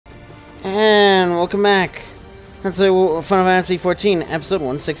And welcome back. That's Final Fantasy XIV, episode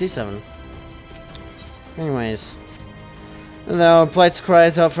 167. Anyways. Though Blight's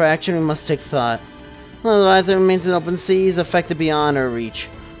cries out for action, we must take thought. Otherwise, it remains an open sea, is affected beyond our reach.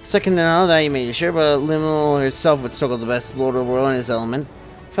 Second to none of that, you may be sure, but Liminal herself would struggle the best Lord of the World in his element.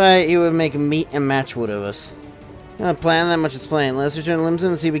 In fact, he would make meat and matchwood of us. Not a plan, that much is plain. Let us return to Limson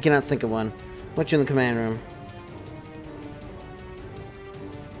and see if we cannot think of one. Watch you in the command room.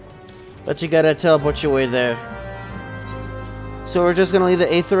 But you gotta teleport your way there. So we're just gonna leave the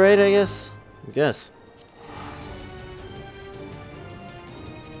Aetherite, I guess? I guess.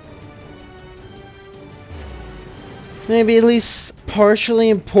 Maybe at least partially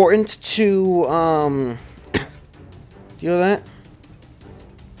important to, do you know that?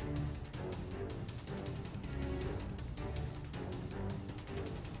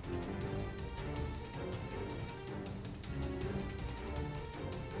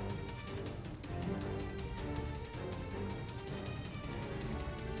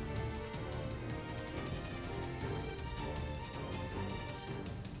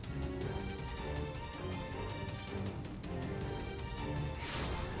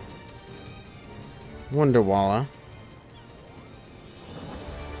 Wonderwalla.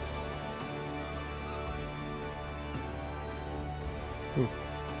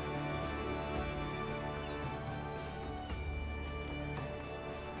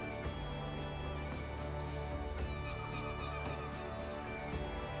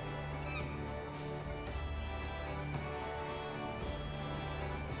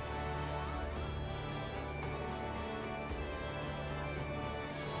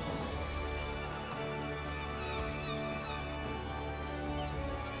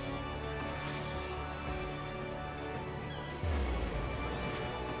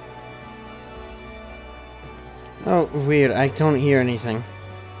 Oh, weird. I don't hear anything.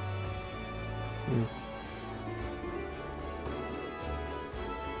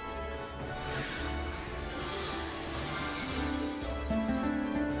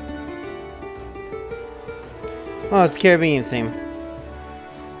 Oh, it's Caribbean theme.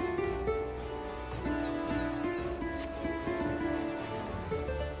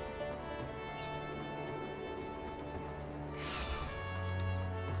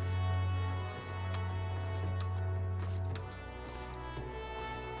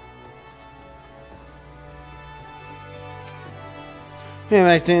 Yeah,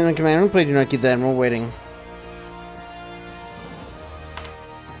 back to the command room. Please do not keep that Admiral waiting.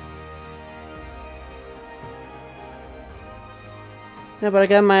 Yeah, but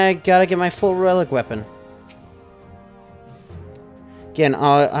I gotta get my full relic weapon. Again,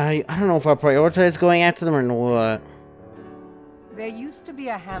 I don't know if I'll prioritize going after them or what. There used to be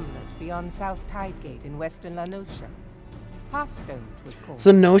a hamlet beyond South Tidegate in western La Noscia. Halfstone it was called. It's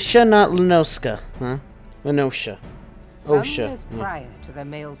Lenosha, not Lenoska, huh? Lenosha. Some years prior to the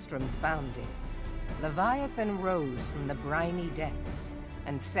Maelstrom's founding, Leviathan rose from the briny depths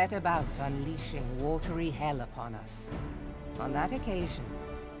and set about unleashing watery hell upon us. On that occasion,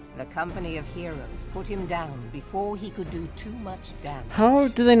 the company of heroes put him down before he could do too much damage. How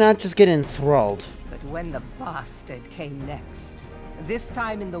do they not just get enthralled? But when the bastard came next, this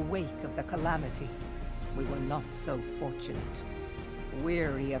time in the wake of the calamity, we were not so fortunate.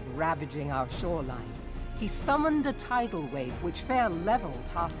 Weary of ravaging our shoreline, he summoned a tidal wave which fair leveled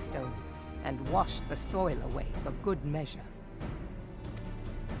Hearthstone and washed the soil away for good measure.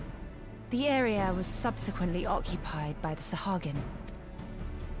 The area was subsequently occupied by the Sahagin.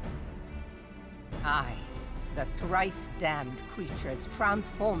 Aye, the thrice-damned creatures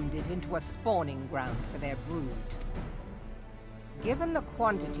transformed it into a spawning ground for their brood. Given the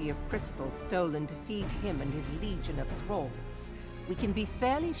quantity of crystal stolen to feed him and his legion of thralls, we can be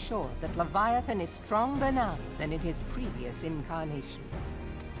fairly sure that Leviathan is stronger now than in his previous incarnations.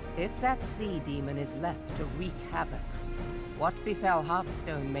 If that sea demon is left to wreak havoc, what befell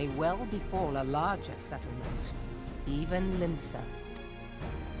Hearthstone may well befall a larger settlement, even Limsa.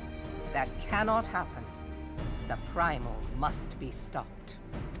 That cannot happen. The Primal must be stopped.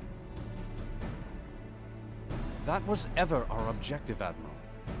 That was ever our objective, Admiral.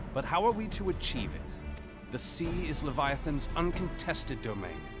 But how are we to achieve it? The sea is Leviathan's uncontested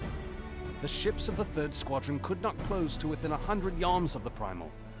domain. The ships of the 3rd Squadron could not close to within 100 yards of the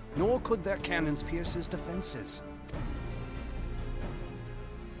Primal, nor could their cannons pierce his defenses.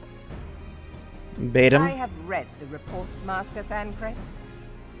 Beta? I have read the reports, Master Thancred.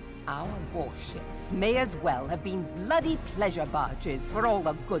 Our warships may as well have been bloody pleasure barges for all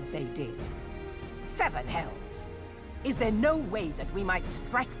the good they did. 7 hells! Is there no way that we might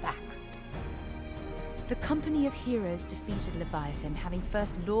strike back? The company of heroes defeated Leviathan, having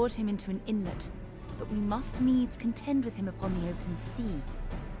first lured him into an inlet, but we must needs contend with him upon the open sea.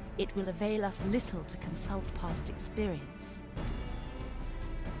 It will avail us little to consult past experience.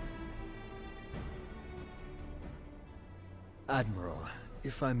 Admiral,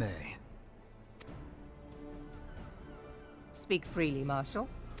 if I may. Speak freely, Marshal.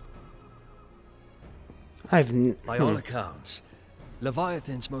 By all accounts,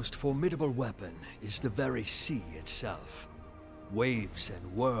 Leviathan's most formidable weapon is the very sea itself. Waves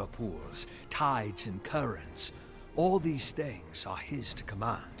and whirlpools, tides and currents, all these things are his to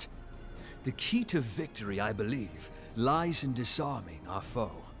command. The key to victory, I believe, lies in disarming our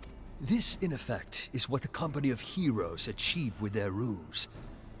foe. This, in effect, is what the company of heroes achieve with their ruse.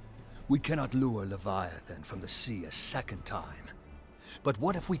 We cannot lure Leviathan from the sea a second time. But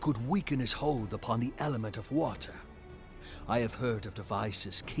what if we could weaken his hold upon the element of water? I have heard of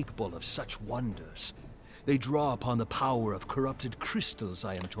devices capable of such wonders. They draw upon the power of corrupted crystals,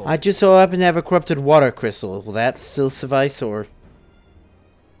 I am told. I just so happen to have a corrupted water crystal. Will that still suffice, or...?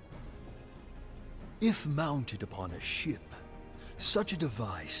 If mounted upon a ship, such a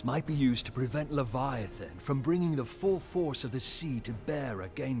device might be used to prevent Leviathan from bringing the full force of the sea to bear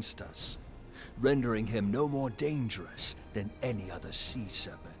against us, rendering him no more dangerous than any other sea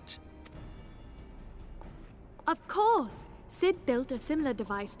serpent. Of course! Sid built a similar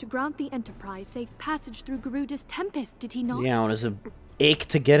device to grant the Enterprise safe passage through Garuda's Tempest, did he not? Yeah, it was an ache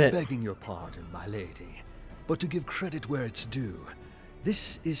to get it. Begging your pardon, my lady, but to give credit where it's due,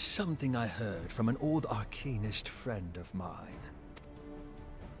 this is something I heard from an old arcanist friend of mine.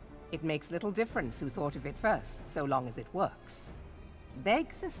 It makes little difference who thought of it first, so long as it works.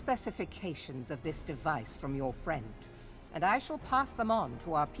 Beg the specifications of this device from your friend, and I shall pass them on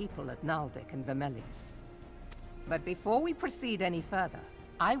to our people at Naldic and Vermelis. But before we proceed any further,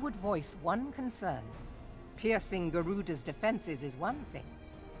 I would voice one concern. Piercing Garuda's defenses is one thing.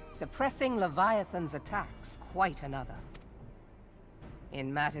 Suppressing Leviathan's attacks, quite another.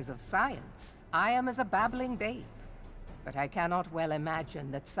 In matters of science, I am as a babbling babe. But I cannot well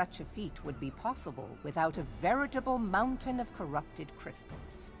imagine that such a feat would be possible without a veritable mountain of corrupted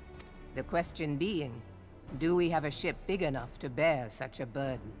crystals. The question being, do we have a ship big enough to bear such a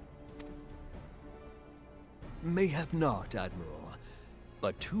burden? Mayhap not, Admiral,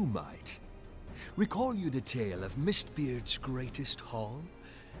 but two might. Recall you the tale of Mistbeard's greatest haul?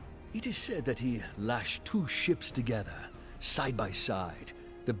 It is said that he lashed two ships together, side by side,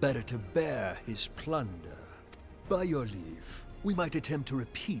 the better to bear his plunder. By your leave, we might attempt to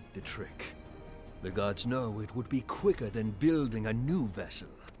repeat the trick. The gods know it would be quicker than building a new vessel.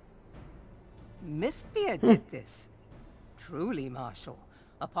 Mistbeard did this. Truly, Marshal,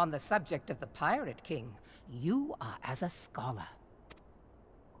 upon the subject of the Pirate King, you are as a scholar.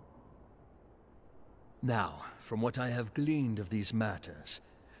 Now, from what I have gleaned of these matters,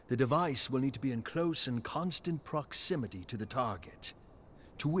 the device will need to be in close and constant proximity to the target.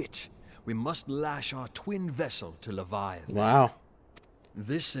 To wit, we must lash our twin vessel to Leviathan. Wow.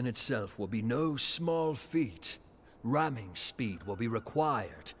 This in itself will be no small feat. Ramming speed will be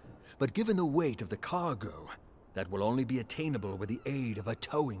required, but given the weight of the cargo, that will only be attainable with the aid of a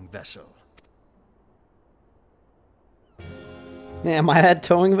towing vessel. Yeah, am I that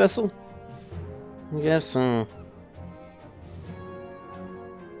towing vessel? I guess so.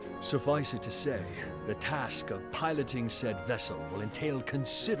 Suffice it to say, the task of piloting said vessel will entail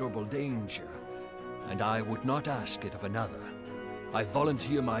considerable danger, and I would not ask it of another. I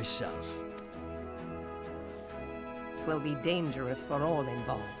volunteer myself. It will be dangerous for all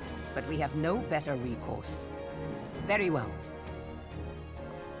involved, but we have no better recourse. Very well.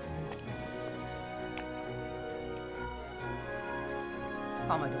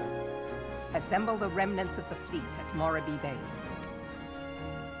 Commodore, assemble the remnants of the fleet at Morabie Bay.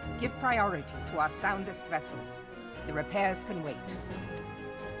 Give priority to our soundest vessels. The repairs can wait.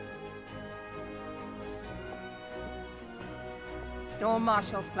 Storm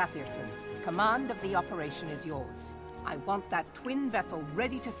Marshal Slafierson, command of the operation is yours. I want that twin vessel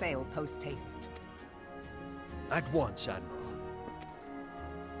ready to sail post-haste. At once, Admiral.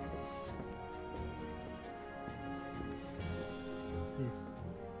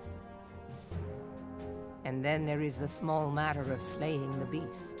 And then there is the small matter of slaying the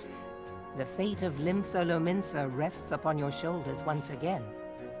beast. The fate of Limsa Lominsa rests upon your shoulders once again.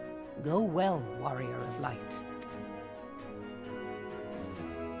 Go well, warrior of light.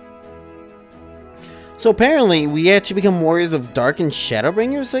 So apparently, we actually become warriors of Dark and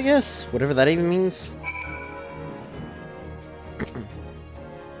Shadowbringers, I guess? Whatever that even means.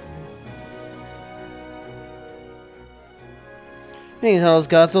 These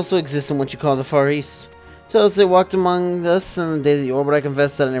gods also exist in what you call the Far East. Tell us they walked among us in the days of yore, but I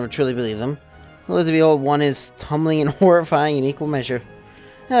confess that I never truly believed them. Lo to behold, one is humbling and horrifying in equal measure.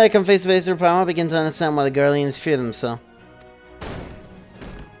 As I come face to face with the problem, I begin to understand why the Guardians fear them so.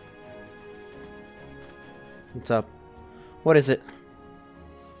 What's up? What is it?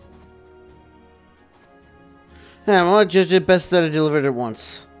 Well, judge it best that I delivered at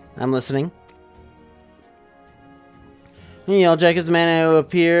once. I'm listening. Yellow Jacket's man who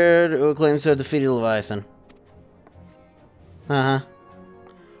appeared, who claims to have defeated Leviathan. Uh-huh.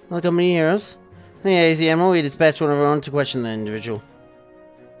 Well, company heroes? Yeah, easy, Admiral. We dispatched one of our own to question the individual.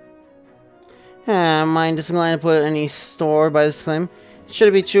 Mind disinclined to put any store by this claim? Should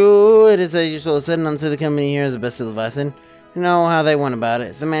it be true, it is as usual said, none to the company here is the best of Leviathan. You know how they went about it.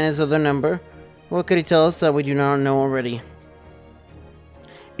 If the man is of their number, what could he tell us that we do not know already?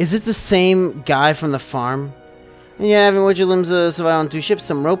 Is it the same guy from the farm? Yeah, having what your limbs survive on 2 ships,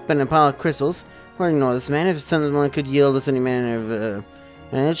 some rope, and a pile of crystals. We'll ignore this man. If someone could yield us any manner of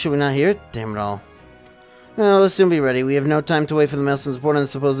manage, should we not hear it? Damn it all. Well, let's soon be ready. We have no time to wait for the Maelson's report on the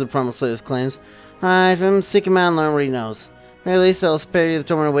supposed Promised Slayer's claims. If I'm seek him out and learn what he knows. At least I'll spare you the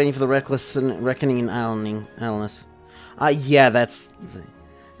torment of waiting for the reckless and reckoning in idleness. Yeah, that's the thing.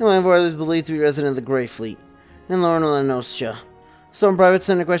 The landlord is believed to be resident of the Grey Fleet, and Lorna Nostia. Some private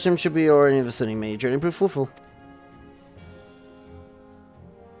center question should be already in the vicinity. May your journey prove fruitful.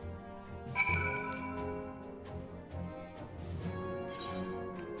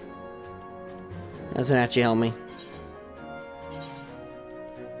 Doesn't actually help me.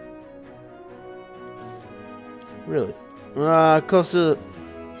 Really? Costa...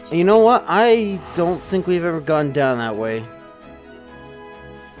 You know what? I don't think we've ever gone down that way.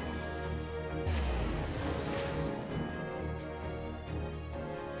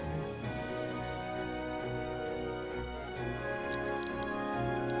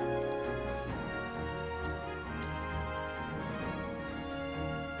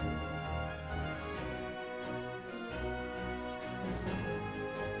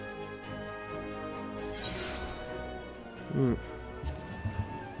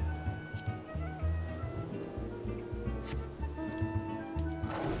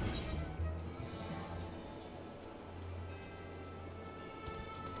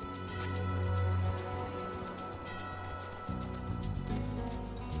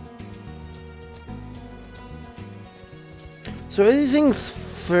 So are these things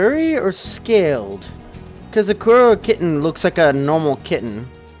furry or scaled? Because a Kuro kitten looks like a normal kitten.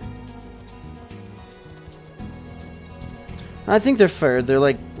 I think they're furred. They're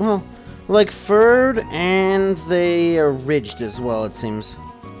like, well, like furred, and they are ridged as well, it seems.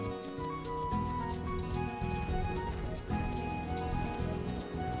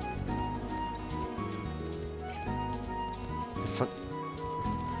 Fuck.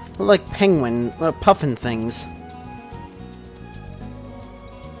 They're like penguin, puffin things.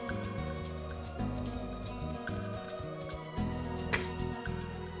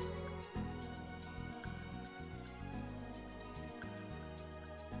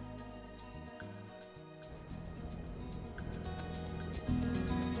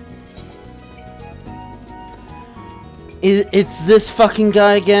 It's this fucking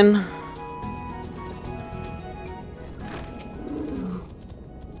guy again?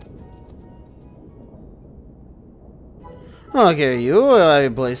 Okay, you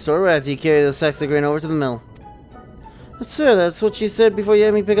have a place store. We'll have to carry those sacks of grain over to the mill. Sir, that's what she said before you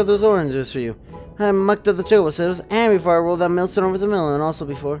had me pick up those oranges for you. I mucked up the chocobo sales, and before I rolled that millstone over the mill, and also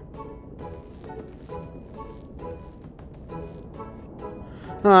before.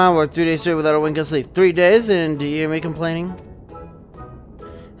 I worked 3 days straight without a wink of sleep. 3 days, and do you hear me complaining?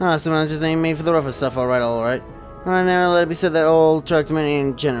 Someone just ain't made for the roughest stuff, alright. I never let it be said that old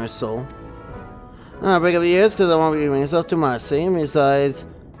Turkmenian generous soul. I'll break up the ears, because I won't be giving myself too much, see? Besides,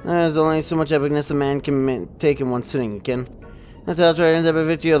 there's only so much epicness a man can take in one sitting, again. Until I'll try to end up a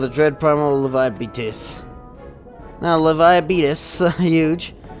victory of the dread primal Leviabetis. Now, Leviabetis,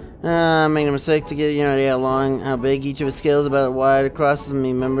 huge. I made a mistake to get you know how long, how big each of his scales, about wide across as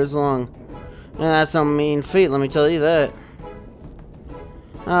me members long. And that's no mean feat, let me tell you that.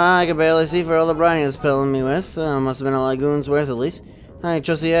 I could barely see for all the brine he was pelling me with. Must have been a lagoon's worth at least. I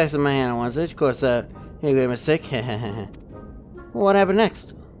trust the axe in my hand at once. Of course, a great mistake. What happened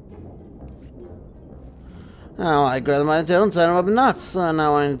next? Oh, I grabbed him by the tail and tied him up in knots. Not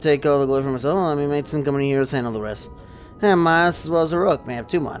wanting to take all the glory for myself, let me make some company heroes handle the rest. And modest as well as heroic, may have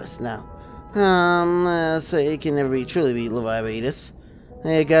too modest now. Say it can never be truly beat Leviabetis.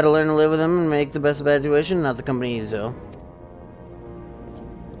 You gotta learn to live with him and make the best of a bad situation, not the company easy though.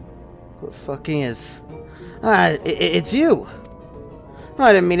 What fucking is? It's you! Oh,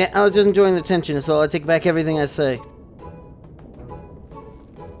 I didn't mean it. I was just enjoying the tension, so I take back everything I say.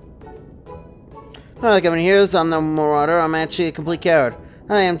 Alright, coming here, so I'm the marauder. I'm actually a complete coward.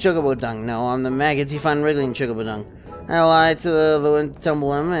 I am Chocobo Dung. No, I'm the maggots you find wriggling in Chocobo Dung. I lied to the wind to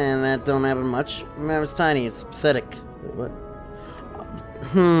tumble him, and that don't happen much. Remember, it's tiny. It's pathetic. Wait, what?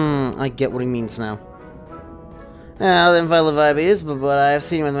 I get what he means now. I'll invite Leviathan, but I have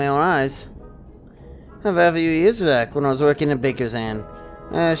seen him with my own eyes. About a few years back, when I was working at Baker's Hand.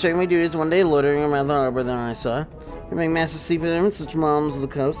 Checking my duties one day, loitering around the harbor, then I saw. I make massive sea pyramids, such moms of the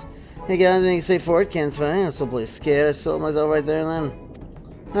coast. Hey guys, anything safe for it? Can't find. I'm so bloody scared. I sold myself right there and then.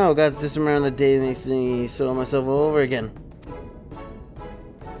 Oh, God's just remembering the day that makes me sold myself all over again.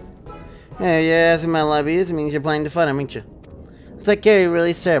 Hey, you're asking my libraries, it means you're planning to fight him, ain't you? It's like Gary,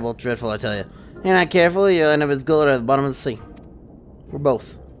 really is terrible, dreadful, I tell you. You're not careful, you'll end up as gold at the bottom of the sea. We're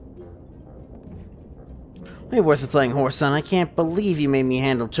both. Hey, worthless lying horse, son, I can't believe you made me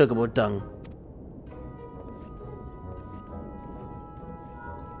handle Chocobo Dung.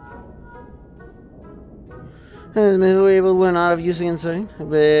 Maybe we're able to learn out of using insane. I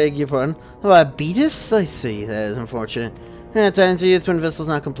beg your pardon. Oh, I beat us? I see. That is unfortunate. Time for you, the twin vessel's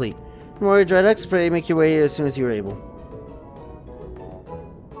not complete. More Dreadx, pray make your way here as soon as you're able.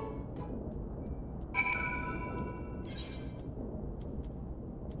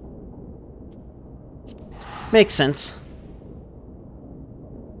 Makes sense.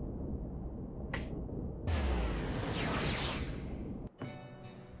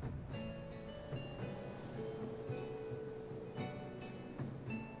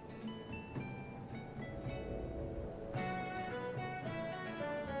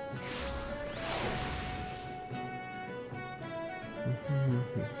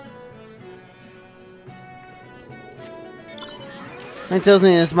 It tells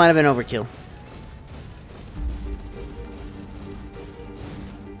me this might have been overkill.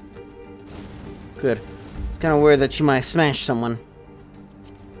 Good. It's kind of weird that she might have smashed someone.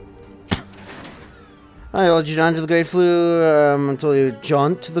 I told you John to the Great Fleet. I told you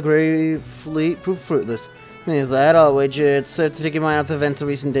John to the Great Fleet proved fruitless. And is that I'll wager it's to take your mind off the events of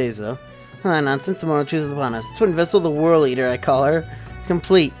recent days, though. Nonsense. Tomorrow chooses upon us. Twin vessel, the World Eater, I call her. It's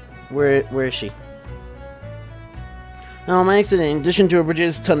complete. Where is she? Now, my expedition, in addition to her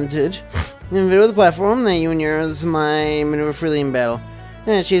bridge's tonnage, invaded the platform that you and yours might maneuver freely in battle.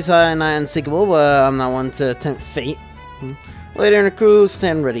 And she's high and unsinkable, but I'm not one to tempt fate. Later in the crew,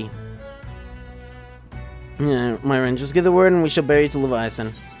 stand ready. Yeah, my rangers, give the word and we shall bear you to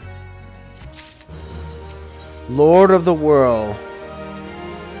Leviathan. Lord of the World.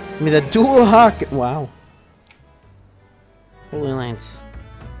 I mean, the dual hawk. Wow. Holy Lance.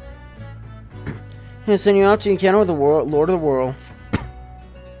 I'm send you out to encounter with the Lord of the World.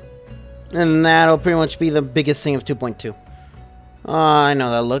 And that'll pretty much be the biggest thing of 2.2. I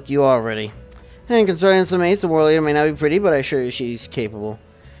know that look. You are ready. And concerning some mates, the World Leader may not be pretty, but I assure you she's capable.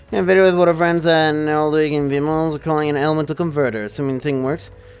 And video with what our friends at Neldig and Vimels are calling an elemental converter, assuming the thing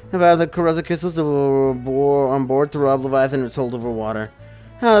works. About the corrupted crystals that were on board to rob Leviathan and its hold over water.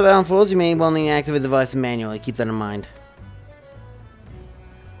 How the battle unfolds, you may well need to activate the device manually. Keep that in mind.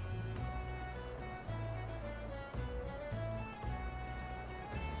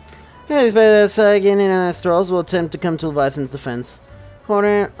 Yeah, despite that, Saigan and thralls will attempt to come to Leviathan's defense.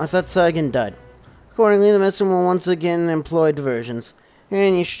 According, I thought Saigan died. Accordingly, the Master will once again employ diversions.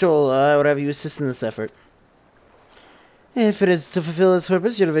 And you should I would have you assist in this effort. If it is to fulfill its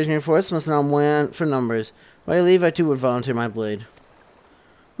purpose, your divisionary force must not want for numbers. While you leave, I too would volunteer my blade.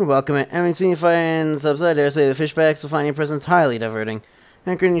 We welcome it. Having seen you fight in subs, I dare say the fishbacks will find your presence highly diverting.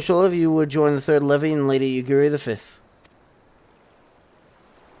 Anchoring your shoulder, if you would join the 3rd Levy and Lady Yuguri the 5th.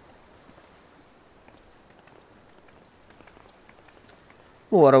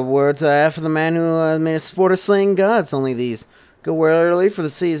 What a words I have for the man who made a sport of slaying gods, only these. Go warily for the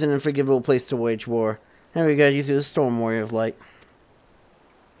season and forgivable place to wage war. And we guide you through the storm, warrior of light.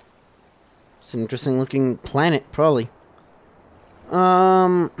 It's an interesting looking planet, probably.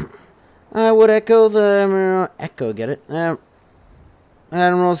 I would echo the get it?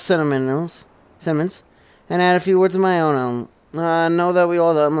 Admiral's sentiments, and add a few words of my own. Know that we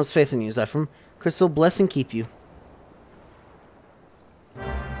all have the utmost faith in you, Zyphreium. Crystal bless and keep you.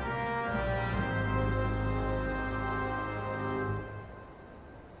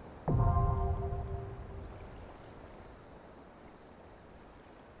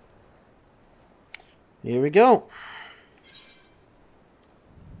 Here we go.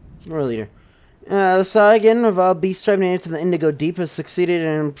 World Leader. The Saigan of our beast-tribe native to the Indigo Deep has succeeded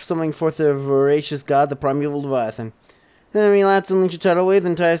in summoning forth the voracious god, the primeval Leviathan. The enemy lads unleash a tidal wave, the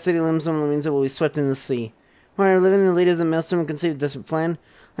entire city limbs and means it will be swept in the sea. While living, the leaders of Maelstrom conceived a desperate plan.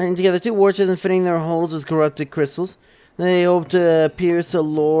 Hunting together 2 warships and fitting their hulls with corrupted crystals. They hoped to pierce the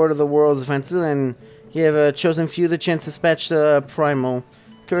Lord of the World's defenses and give a chosen few the chance to dispatch the primal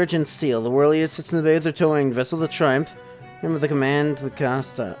courage and steel. The world leader sits in the bay with their towing vessel, the Triumph, and with the command to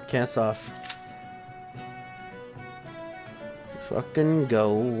cast off. Fucking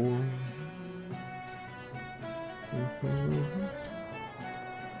go.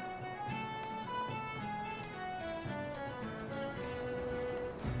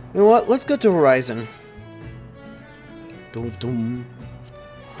 You know what? Let's go to Horizon. Dum dum.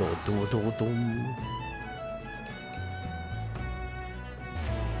 Dum dum dum dum.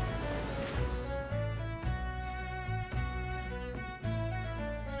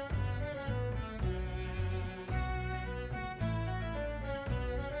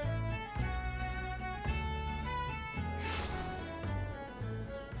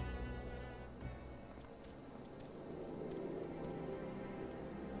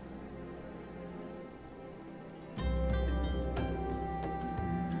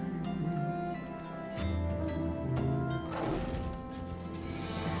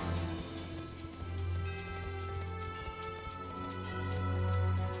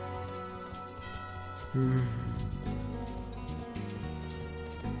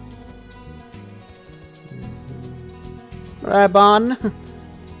 Rabon.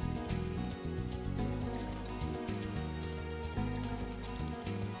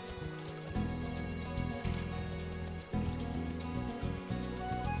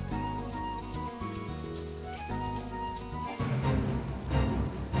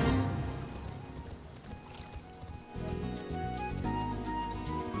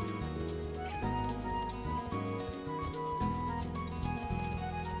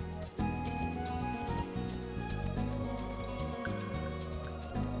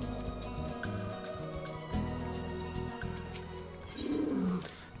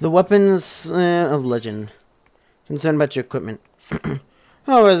 The weapons of legend. Concerned about your equipment.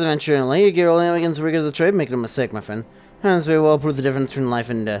 Oh, as eventually, you gear all the against the rigors of trade, make no mistake, my friend. Hands very well prove the difference between life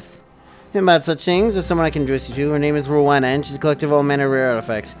and death. And about such things, there's someone I can address you to. Her name is Rowena, and she's a collector of all manner of rare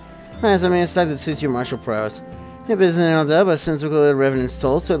artifacts. Has something in stock that suits your martial prowess. Your business no doubt, but since we're called Revenant's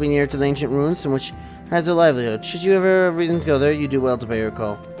Soul, so it'll be near to the ancient ruins from which has her livelihood. Should you ever have reason to go there, you do well to pay her a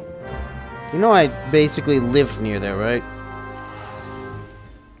call. You know I basically live near there, right?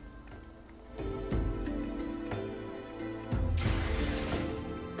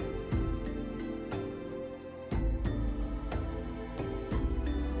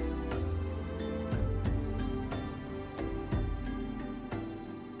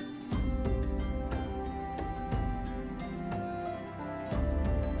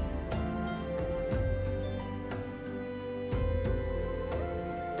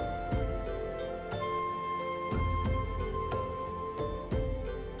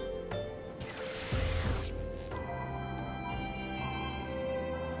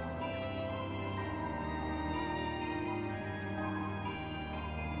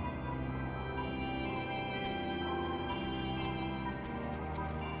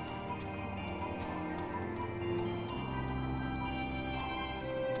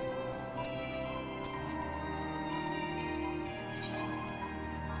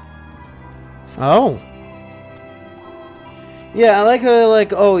 Oh. Yeah, I like how they're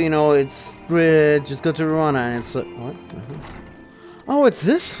like, oh, you know, it's just go to Rowena, and it's like, what the hell? Oh, it's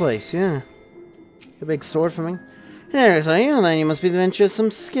this place, yeah. A big sword for me. Yes, I am, then you must be the venture of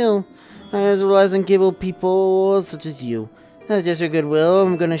some skill. As relies on capable people such as you. As just your goodwill,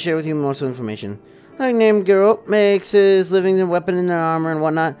 I'm going to share with you more information. A named Geralt makes his living in weapon and armor and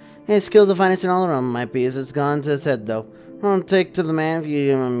whatnot. His skills the finest in all the realm might be, as it's gone to his head, though. I'll take to the man if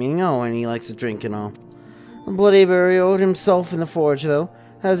you know, and he likes to drink and all. A bloody burial himself in the forge, though.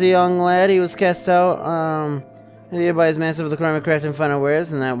 As a young lad, he was cast out, here by his master of the crime of craft and fine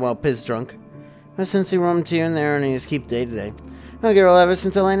wares, and that, well, piss drunk. But since he roamed here and there, earning his keep day to day. No Geralt, ever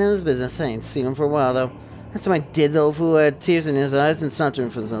since I landed in this business, I ain't seen him for a while, though. Last time I did, though, fool had tears in his eyes and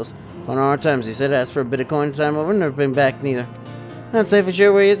snotting for his nose. On hard times, he said, asked for a bit of coin time over, never been back, neither. I'd say for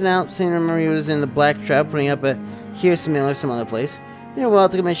sure where he is now. Seen him when he was in the Black Trap, putting up a Here's Mill or some other place. You're well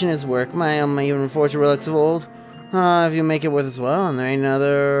to commission his work. My even forge relics of old. If you make it worth his while, and there ain't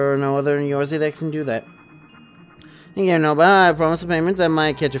no other than yours that can do that. You get no, but I promise a payment that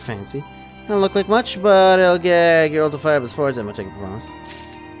might catch a fancy. Don't look like much, but it'll get Geralt to fire up his forge. I'm gonna take a promise.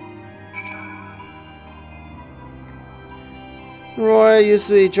 Roy used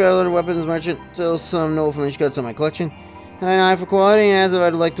to be a traveler and weapons merchant, till some no finish goods on my collection. And an eye for quality, and as if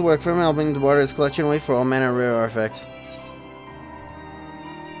I'd like to work for him, helping to barter his collection away for all manner of rare artifacts.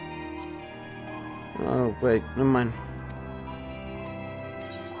 Oh, wait, never mind.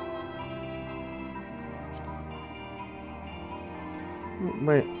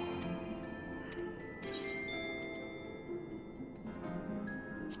 Wait.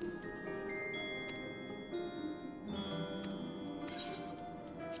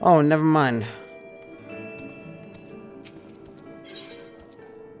 Oh, never mind.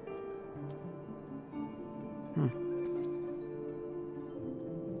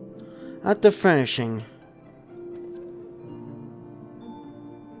 After finishing.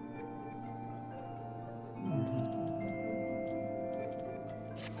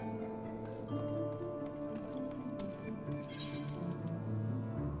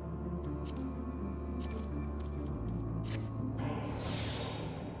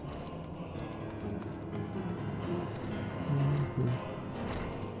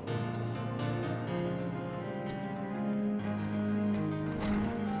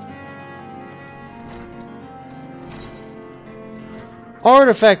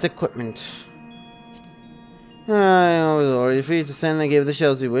 Artifact equipment. Lord, you're free to send. I gave the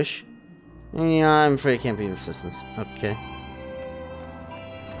shelves you wish. Yeah, I'm afraid it can't be of assistance. Okay.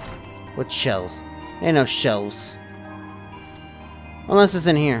 What shelves? Ain't no shelves. Unless it's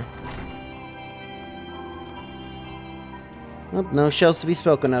in here. Nope, no shelves to be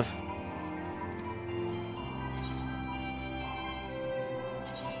spoken of.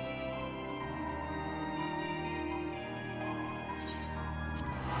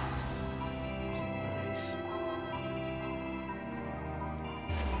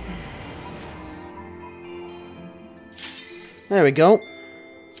 There we go.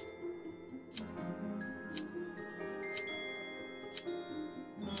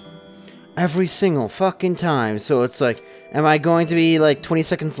 Every single fucking time. So it's like, am I going to be like 20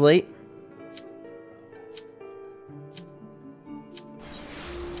 seconds late?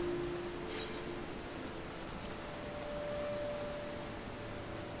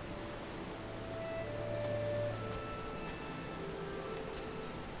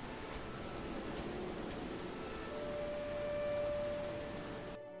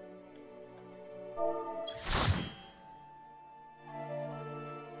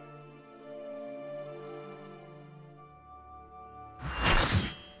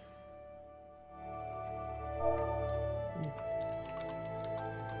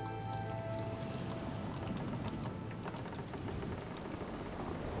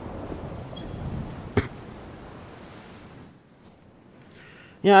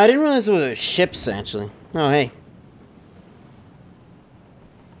 Yeah, I didn't realize it was ships, actually. Oh, hey.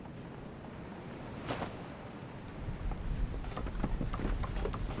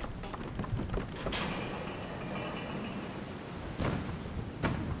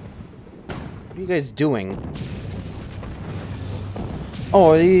 What are you guys doing?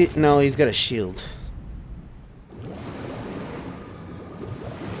 Oh, no, he's got a shield.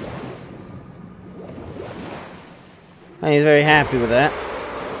 He's very happy with that.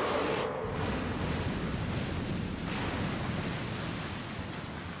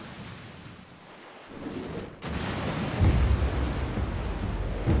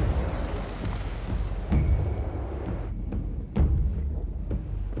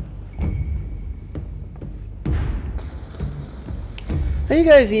 How you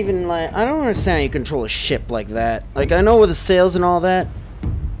guys even, like, I don't understand how you control a ship like that. Like, I know with the sails and all that,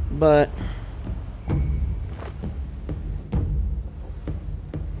 but...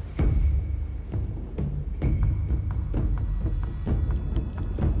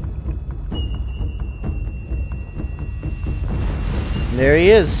 There he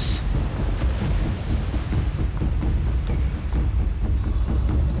is.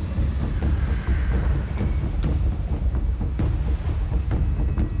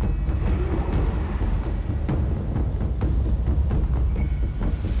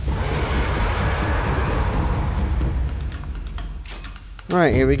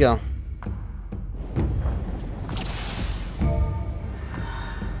 Alright, here we go.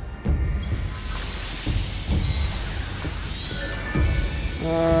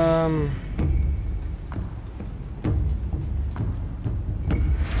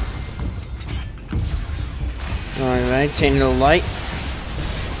 Alright, change the light.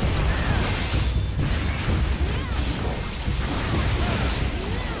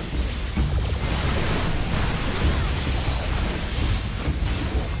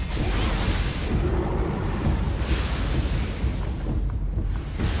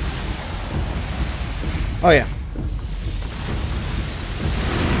 Oh yeah.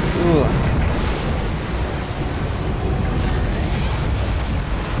 Ooh.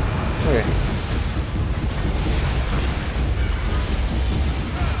 Okay.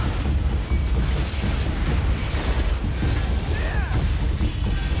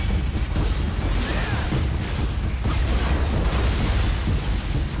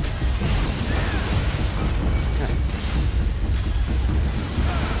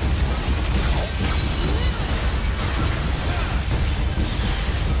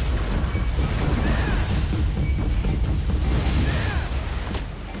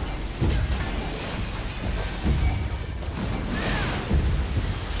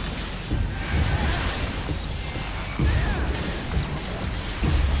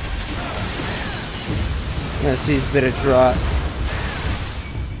 Yeah, see a bit of drop.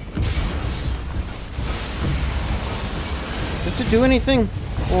 Does it do anything?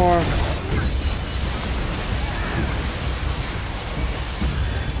 Or...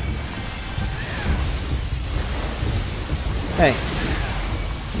 Hey.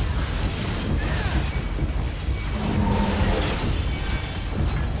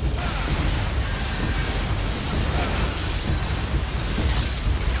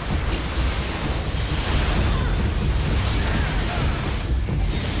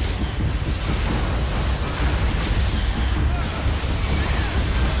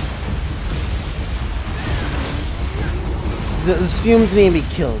 Those fumes need to be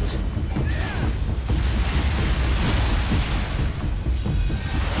killed.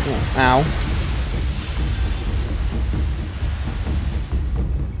 Oh, ow.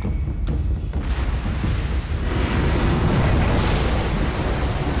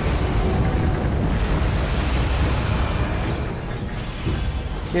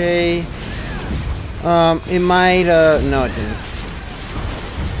 Okay. It might, no it didn't.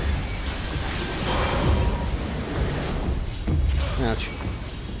 Ouch.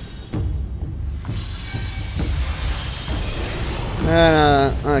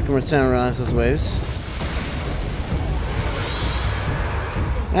 I can return around those waves.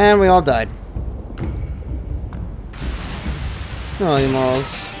 And we all died. Oh, you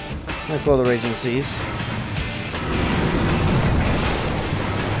morals. Like all the raging seas.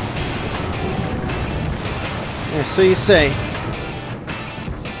 Yeah, so you say.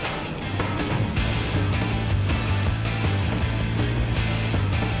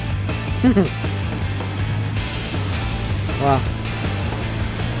 Wow.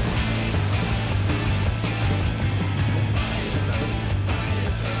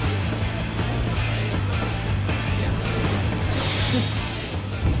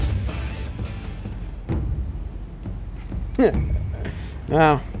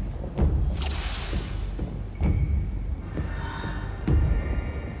 Wow.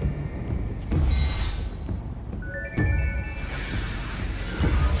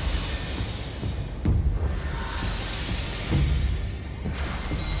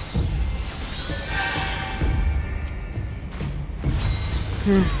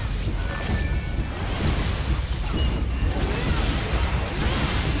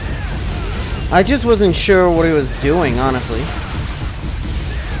 I just wasn't sure what he was doing, honestly.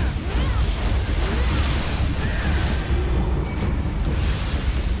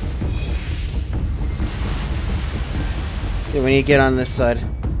 Yeah, we need to get on this side.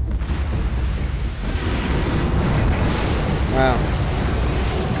 Wow.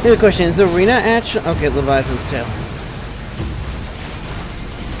 Here's the question, is the arena actually... Okay, Leviathan's tail.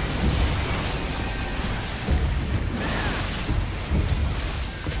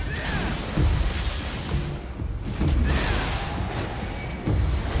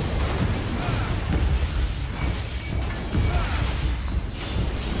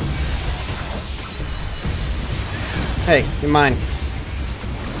 Hey, you're mine.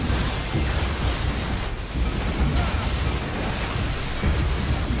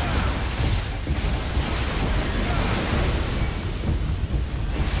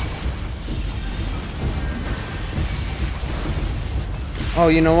 Oh,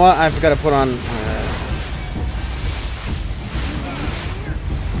 you know what? I forgot to put on...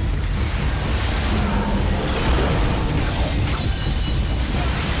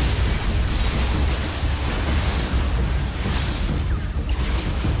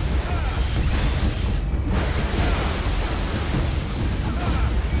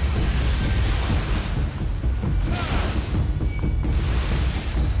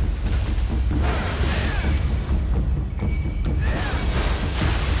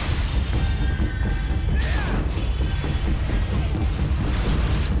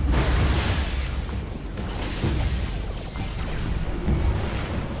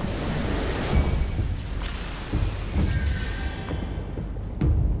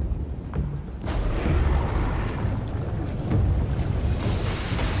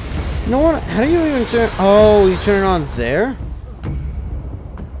 You know what? How do you even turn... Oh, you turn it on there?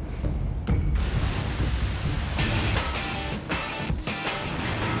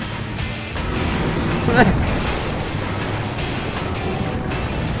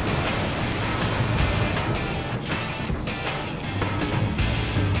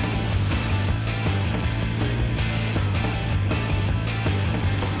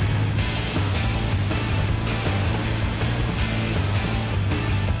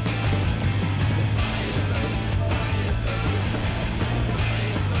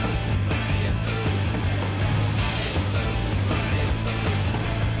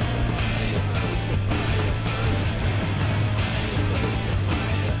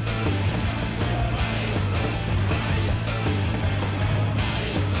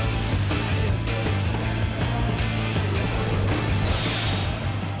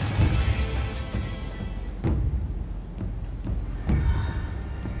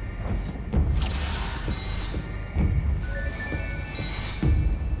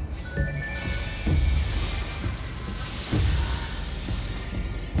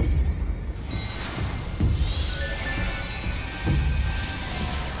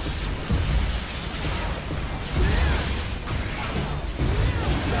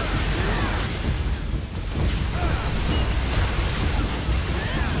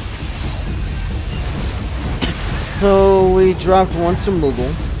 So we dropped once to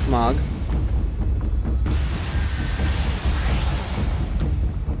Moogle, Mog.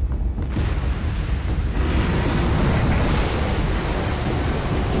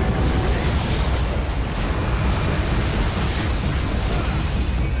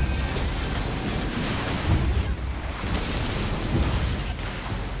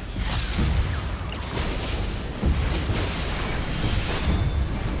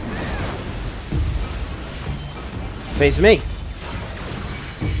 Face me.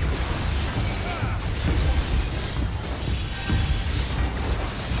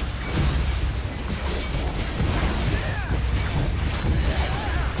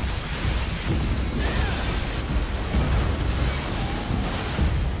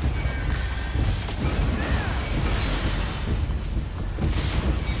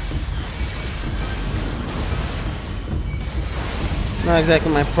 Not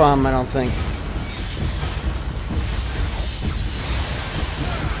exactly my problem, I don't think.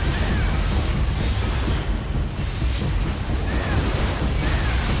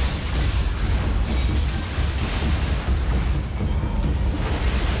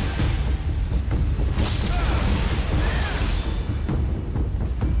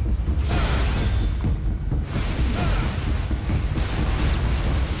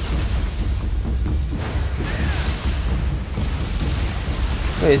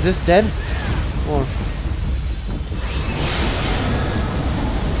 Wait, is this dead? Or...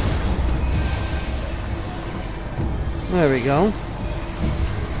 There we go.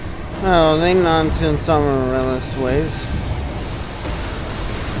 Oh, they nonsense on relentless waves.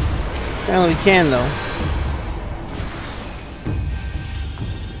 Apparently we can, though.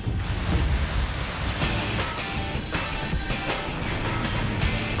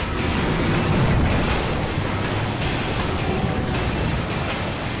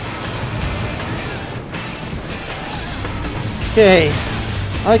 Okay,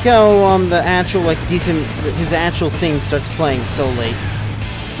 I like how the actual his actual theme starts playing so late.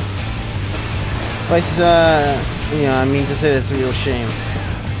 But I mean to say that's a real shame.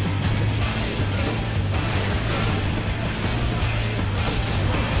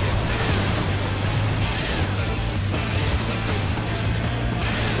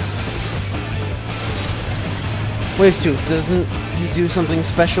 Wave 2, doesn't he do something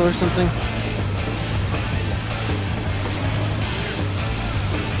special or something?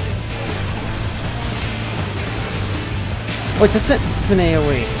 Wait, that's an AoE.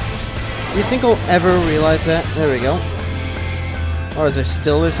 Do you think I'll ever realize that? There we go. Or is there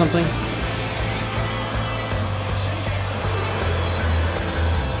still or something?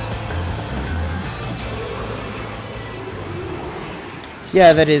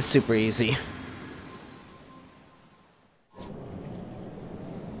 Yeah, that is super easy.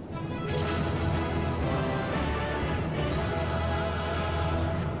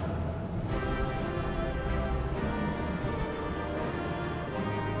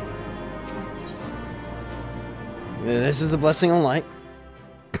 This is a blessing of light.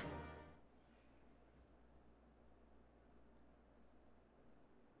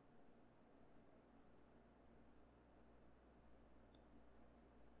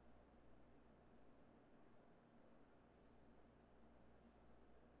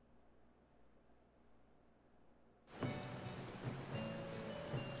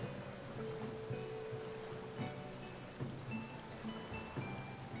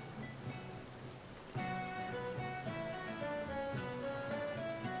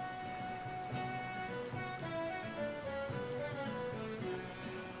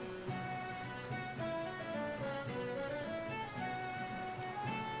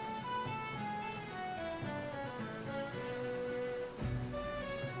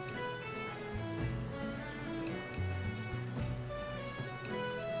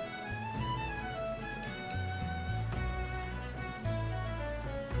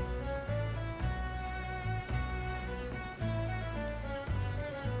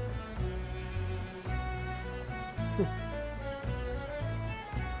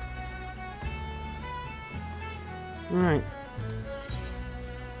 Alright.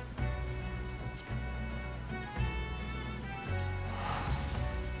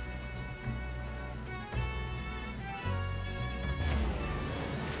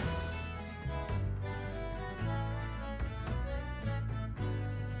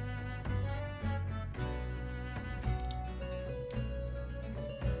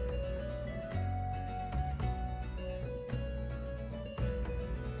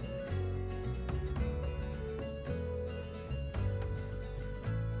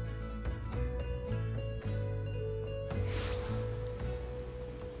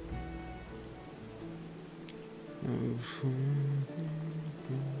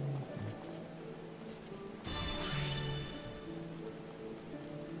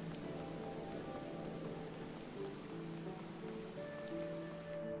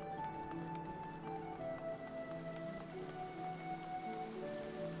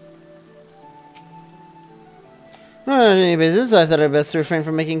 Any business? I thought I'd best refrain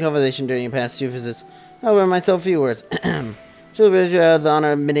from making conversation during your past few visits. I'll wear myself a few words. She'll be the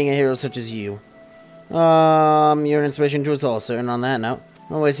honor of meeting a hero such as you. You're an inspiration to us all, sir, and on that note,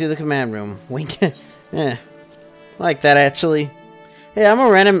 I'll wait to the command room. Wink. Like that, actually. Hey, I'm a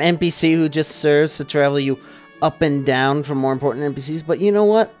random NPC who just serves to travel you up and down from more important NPCs, but you know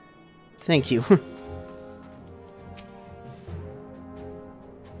what? Thank you.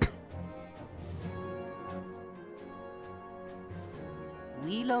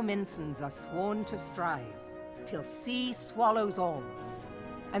 We Lominsons are sworn to strive, till sea swallows all.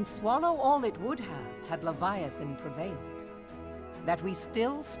 And swallow all it would have, had Leviathan prevailed. That we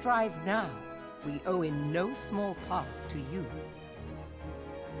still strive now, we owe in no small part to you.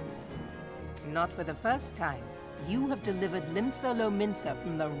 Not for the first time, you have delivered Limsa Lominsa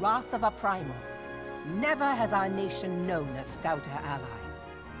from the wrath of a primal. Never has our nation known a stouter ally.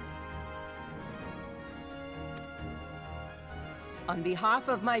 On behalf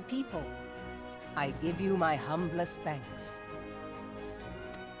of my people, I give you my humblest thanks.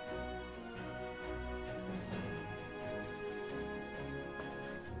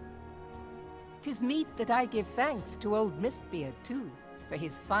 'Tis meet that I give thanks to old Mistbeard, too, for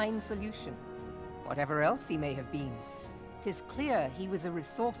his fine solution. Whatever else he may have been, 'tis clear he was a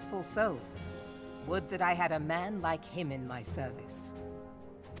resourceful soul. Would that I had a man like him in my service.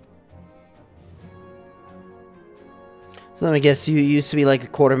 So let me guess, you used to be like a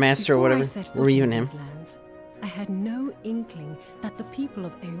quartermaster or Before whatever? I set Or foot even in him? these lands, I had no inkling that the people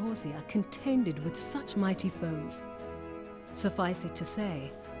of Eorzea contended with such mighty foes. Suffice it to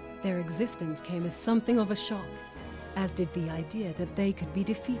say, their existence came as something of a shock, as did the idea that they could be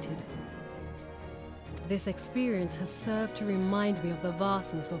defeated. This experience has served to remind me of the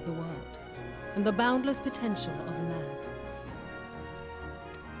vastness of the world, and the boundless potential of man.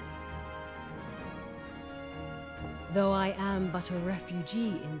 Though I am but a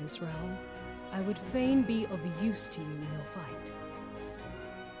refugee in this realm, I would fain be of use to you in your fight.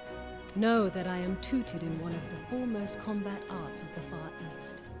 Know that I am tutored in one of the foremost combat arts of the Far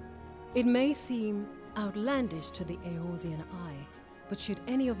East. It may seem outlandish to the Eorzean eye, but should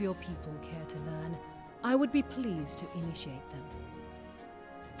any of your people care to learn, I would be pleased to initiate them.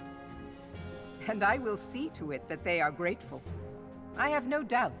 And I will see to it that they are grateful. I have no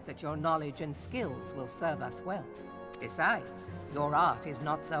doubt that your knowledge and skills will serve us well. Besides, your art is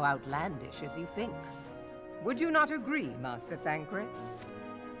not so outlandish as you think. Would you not agree, Master Thancred?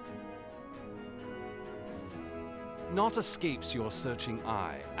 Naught escapes your searching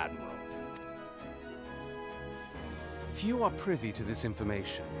eye, Admiral. Few are privy to this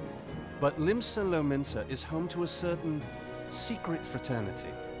information, but Limsa Lominsa is home to a certain secret fraternity.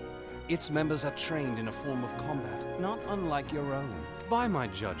 Its members are trained in a form of combat, not unlike your own. By my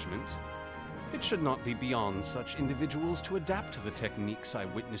judgment, it should not be beyond such individuals to adapt to the techniques I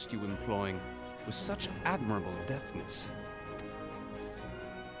witnessed you employing with such admirable deftness.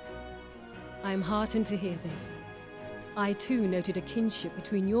 I am heartened to hear this. I too noted a kinship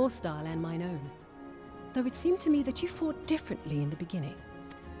between your style and mine own, though it seemed to me that you fought differently in the beginning.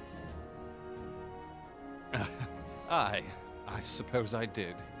 I suppose I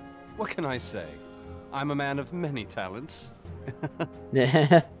did. What can I say? I'm a man of many talents.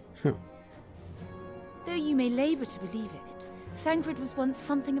 Though you may labor to believe it, Thancred was once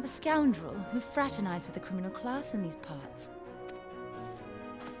something of a scoundrel who fraternized with the criminal class in these parts.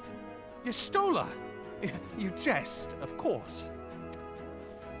 Yestola! You jest, of course.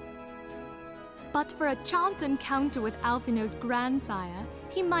 But for a chance encounter with Alphino's grandsire,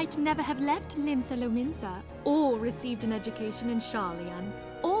 he might never have left Limsa Lominsa, or received an education in Sharlayan,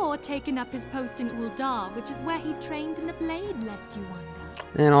 or taken up his post in Uldar, which is where he trained in the blade, lest you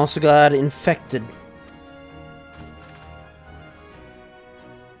wonder. And also got infected.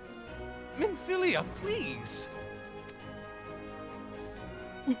 Minfilia, please!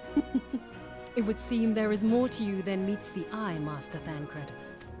 It would seem there is more to you than meets the eye, Master Thancred.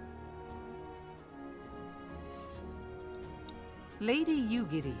 Lady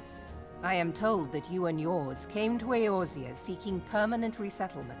Yugiri, I am told that you and yours came to Eorzea seeking permanent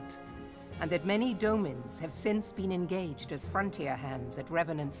resettlement, and that many domins have since been engaged as frontier hands at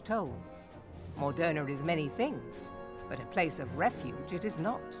Revenant's Toll. Moderna is many things, but a place of refuge it is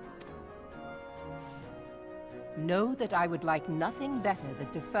not. Know that I would like nothing better than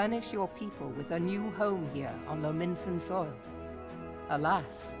to furnish your people with a new home here on Lominsan soil.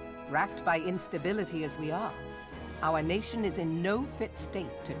 Alas, racked by instability as we are, our nation is in no fit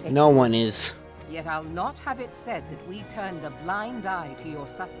state to take. No one is. Yet I'll not have it said that we turned a blind eye to your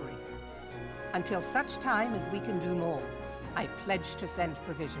suffering. Until such time as we can do more, I pledge to send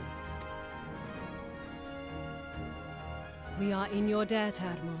provisions. We are in your debt,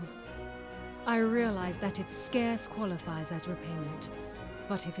 Admiral. I realize that it scarce qualifies as repayment,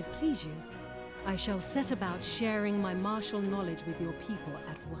 but if it please you, I shall set about sharing my martial knowledge with your people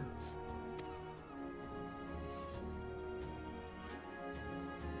at once.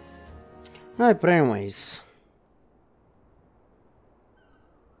 Alright, but anyways.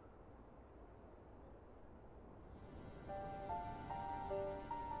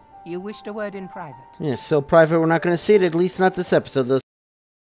 You wished a word in private? Yeah, so private we're not going to see it, at least not this episode, though.